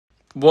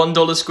$1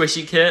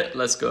 squishy kit,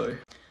 let's go.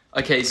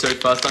 Okay, so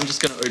first I'm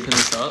just gonna open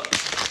this up.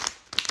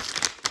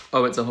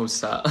 Oh, it's a whole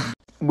set.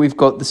 We've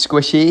got the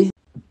squishy,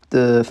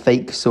 the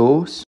fake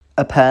sauce,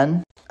 a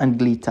pen, and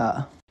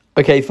glitter.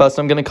 Okay, first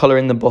I'm gonna colour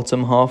in the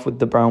bottom half with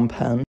the brown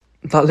pen.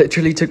 That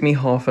literally took me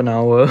half an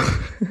hour.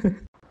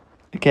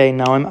 Okay,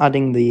 now I'm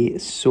adding the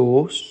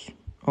sauce.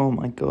 Oh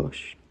my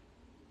gosh.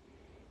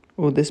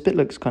 Oh, this bit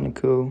looks kind of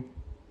cool.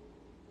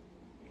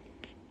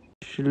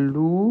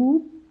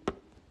 Shloop.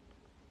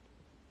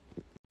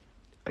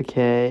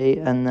 Okay,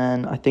 and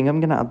then I think I'm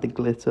gonna add the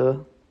glitter.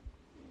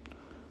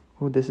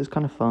 Oh, this is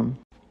kind of fun.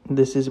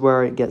 This is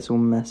where it gets all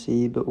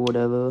messy, but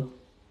whatever.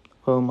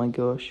 Oh my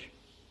gosh.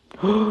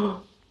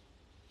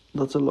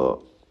 That's a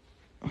lot.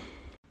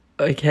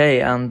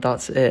 Okay, and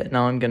that's it.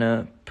 Now I'm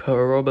gonna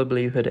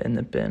probably put it in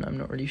the bin. I'm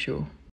not really sure.